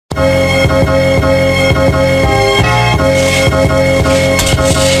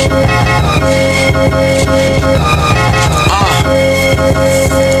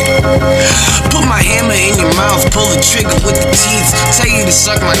Put my hammer in your mouth, pull the trigger with the teeth. Tell you to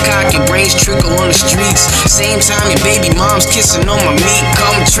suck my cock, your brains trickle on the streets. Same time your baby mom's kissing on my meat.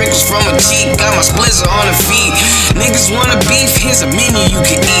 Cum trickles from a cheek, got my splitter on her feet. Niggas wanna beef, here's a menu you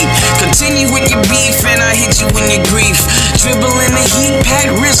can eat. Continue with your beef and I hit you in your grief. Dribble in the heat, Pat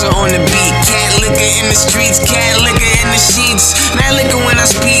RZA on the beat. Cat liquor in the streets, cat liquor in the sheets. Mad liquor when I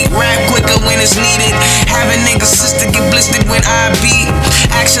speak, rap quicker when it's needed. Have a nigga sister get blistered when I beat.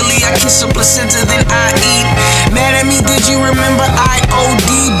 Actually I kiss a placenta then I eat. Mad at me, did you remember IOD?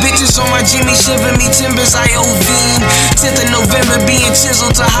 Bitches on my Jimmy shiver me timbers, IOV. 10th of November being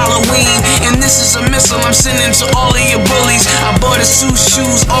chiseled to Halloween. And this is a missile I'm sending to all of your bullies. I bought us 2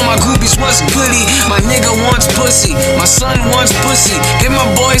 shoes, all my groupies was goody. My nigga wants pussy, my son wants pussy. Give my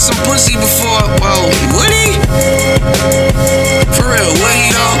boy some pussy before, well, would he? For real, would he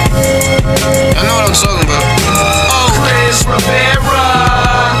though? I know what I'm talking about. Oh, Chris Rivera,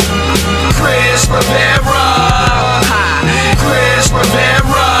 Chris Rivera, Chris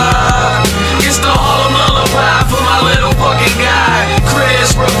Rivera. It's the Harlem lullaby for my little fucking guy.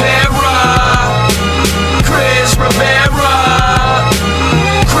 Chris Rivera, Chris Rivera,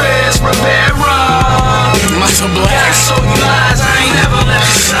 Chris Rivera. Muscle black. Got so you lies, I ain't never left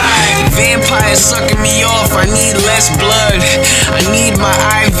your side. Vampires sucking me off, I need less blood. I need my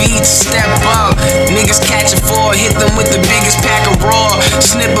IV to step up. Niggas catch a fall, hit them with the biggest pack of raw.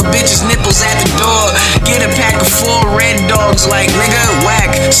 Snip a bitch's nipples at the door. Get a pack of 4 red dogs like nigga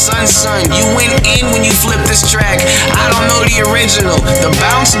whack. Son, you went in when you flipped this track. I don't know the original. The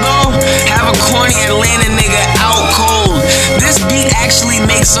bounce though, have a corny Atlanta nigga out cold. This beat actually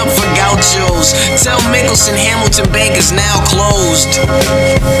makes up for gauchos. Tell Mickelson Hamilton Bank is now closed.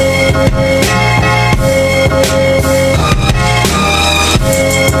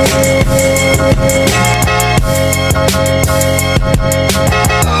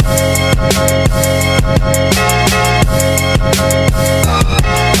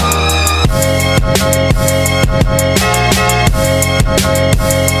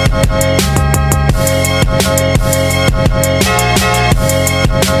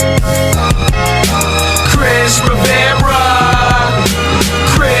 Chris Rivera.